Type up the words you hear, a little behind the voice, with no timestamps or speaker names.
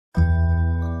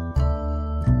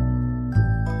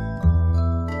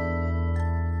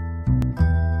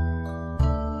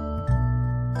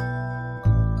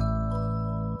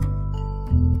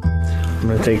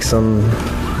going to take some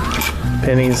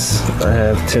pennies. I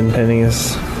have 10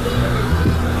 pennies,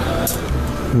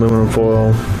 aluminum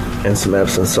foil, and some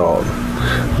Epsom salt.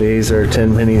 These are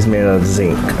 10 pennies made out of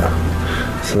zinc.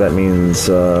 So that means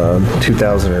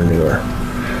 2000 or newer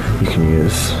you can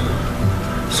use.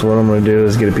 So what I'm going to do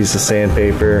is get a piece of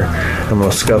sandpaper. I'm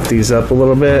going to scuff these up a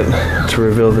little bit to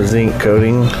reveal the zinc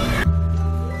coating.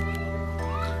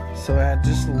 So add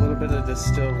just a little bit of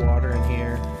distilled water in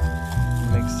here.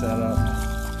 Mix that up.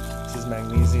 This is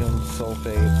magnesium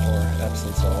sulfate or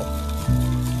Epsom salt.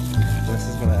 This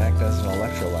is going to act as an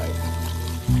electrolyte.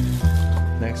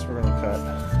 Next we're going to cut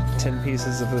 10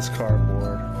 pieces of this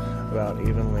cardboard about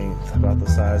even length, about the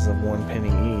size of 1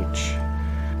 penny each.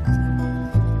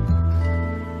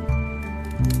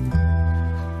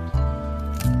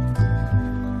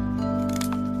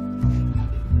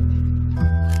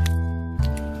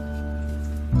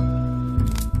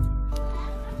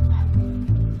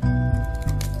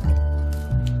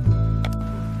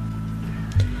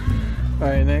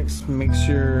 Alright, next make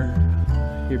sure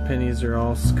your pennies are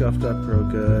all scuffed up real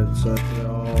good so that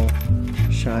they're all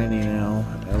shiny now,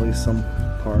 at least some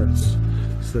parts,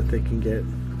 so that they can get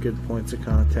good points of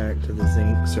contact to the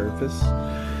zinc surface.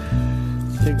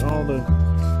 Take all the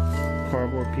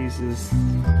cardboard pieces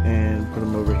and put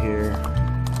them over here,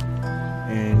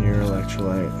 and your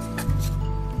electrolyte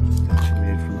that you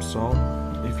made from salt.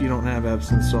 If you don't have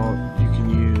Epsom salt, you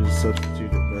can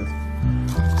substitute it with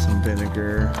some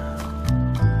vinegar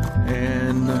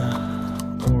and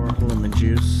or lemon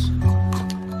juice.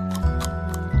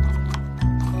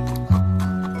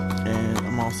 And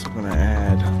I'm also going to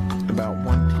add about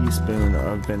 1 teaspoon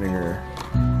of vinegar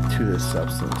to this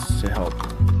substance to help.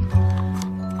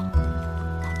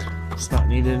 It's not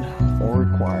needed or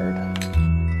required,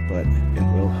 but it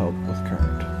will help with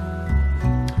current.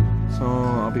 So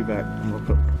I'll be back. I'm going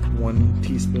to put 1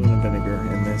 teaspoon of vinegar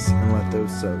in this and let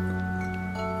those soak.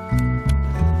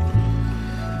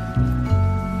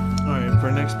 For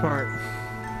our next part,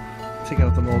 take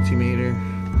out the multimeter,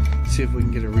 see if we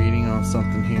can get a reading on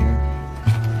something here.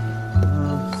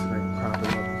 See if I can prop it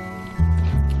up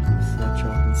so that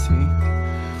y'all can see.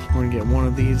 We're going to get one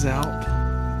of these out.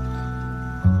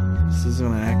 This is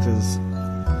going to act as an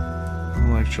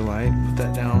electrolyte. Put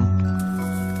that down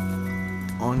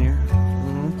on your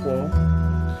aluminum foil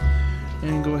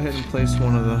and go ahead and place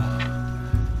one of the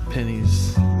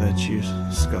pennies that you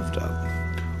scuffed up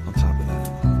on top of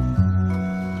that.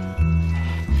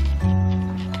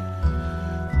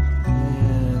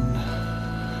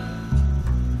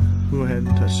 Go ahead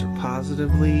and touch the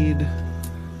positive lead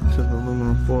to the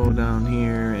aluminum foil down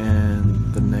here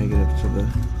and the negative to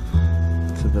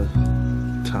the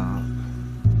top.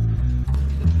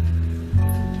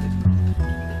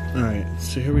 Alright,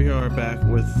 so here we are back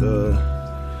with the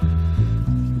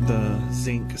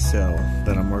zinc cell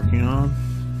that I'm working on.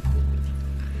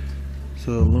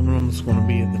 So the aluminum is going to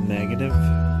be at the negative.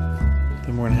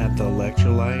 Then we're going to have the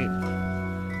electrolyte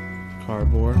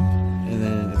cardboard, and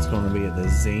then it's going to be at the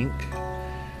zinc,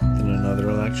 then another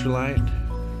electrolyte,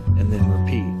 and then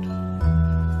repeat.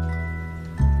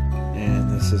 And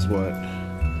this is what,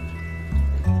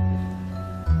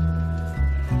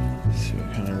 let's see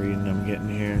what kind of reading I'm getting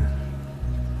here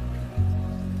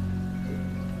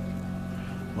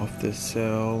off this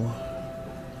cell.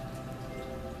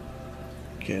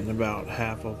 Getting about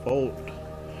 1/2 volt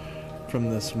from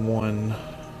this one.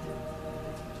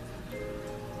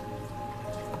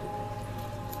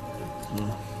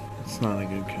 It's not a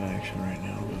good connection right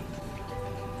now, but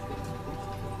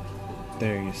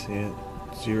there you see it,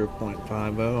 0.50,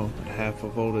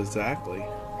 1/2 volt exactly.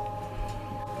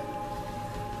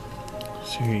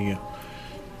 So here you go.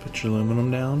 Put your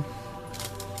aluminum down,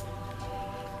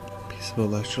 piece of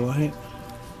electrolyte,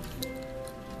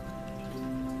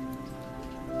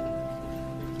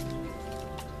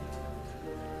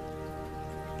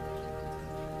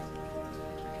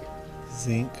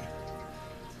 zinc,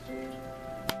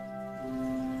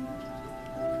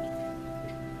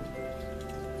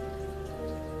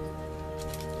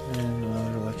 and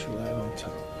another electrolyte on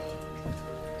top.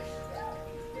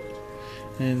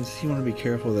 And you want to be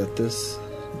careful that this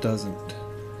doesn't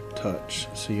touch,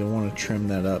 so you'll want to trim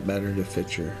that up better to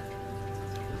fit your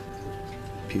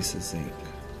piece of zinc.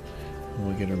 And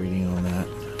we'll get a reading on that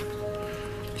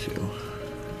too.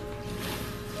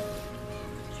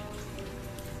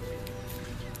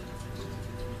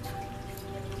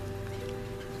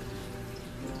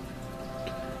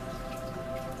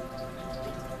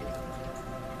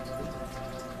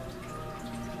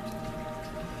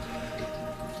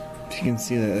 You can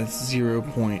see that it's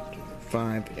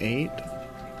 0.58.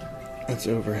 That's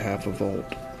over 1/2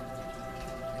 volt.